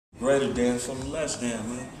greater than from the less than,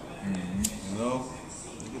 man. You know?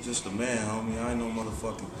 Nigga just a man, homie. I ain't no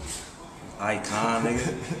motherfucking icon, nigga.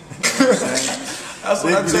 You know what I'm saying? That's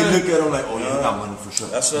what they look at him like, oh, yeah, you got money for sure.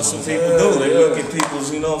 That's what some people do. They look at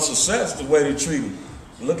people's, you know, success the way they treat them.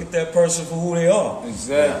 Look at that person for who they are.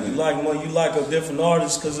 Exactly. You like a different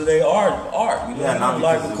artist because of their art. You know, not you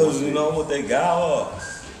like because you know what they got.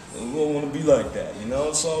 You don't want to be like that. You know,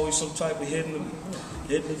 it's always some type of hidden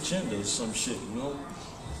agenda or some shit. You know.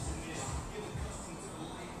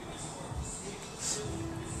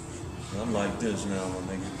 I'm like this now, my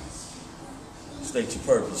nigga. State your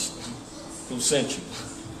purpose. Who sent you?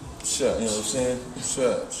 Shucks. You know what I'm saying?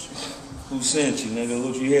 Shucks. Who sent you, nigga?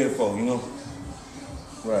 What you here for, you know?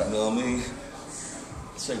 Right. You know what I mean?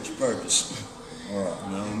 State your purpose. Right.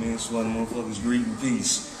 You know what I mean? It's one of motherfuckers greeting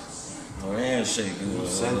peace. Or handshake. Who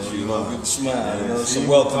sent you? You know, good smile. Yeah, You know, it's see, a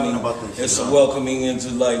welcoming. it's A welcoming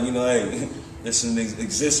into, like, you know, hey, it's an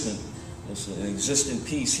existent. It's an existing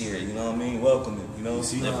piece here, you know what I mean? Welcoming, you know.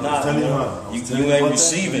 See, if not, you ain't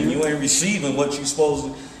receiving what you supposed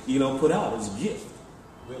to, you know, put out as a gift.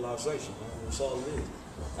 Realization, man. That's all it is.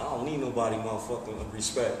 I don't need nobody motherfucking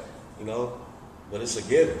respect, you know. But it's a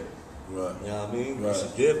given. Right. You know what I mean? Right. It's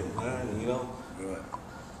a given, man, you know. Right. You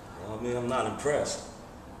know what I mean? I'm not impressed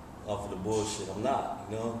off of the bullshit. I'm not,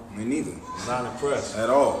 you know. Me neither. I'm not impressed. At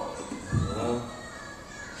all. You know?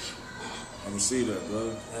 I can see that,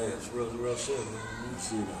 brother. Hey, it's real shit, man. I can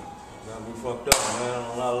see that. Got me fucked up, man,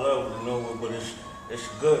 on a lot of levels, you know, but it's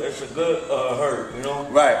a good hurt, you know?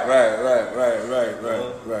 Right.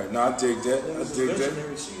 No, I dig that. I dig that.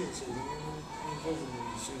 Visionary shit, man.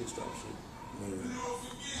 Visionary shit, type shit.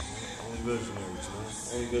 Only visionaries, man.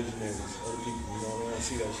 Only visionaries. Other people, you know, they don't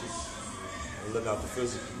see that shit. They look out the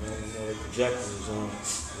physical, man. You know, they projectors on,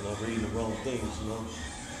 you know, reading the wrong things, you know?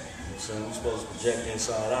 You know what I'm saying? We're supposed to project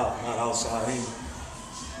inside out, not outside in. You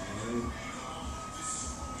know?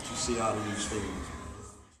 You see out of these things.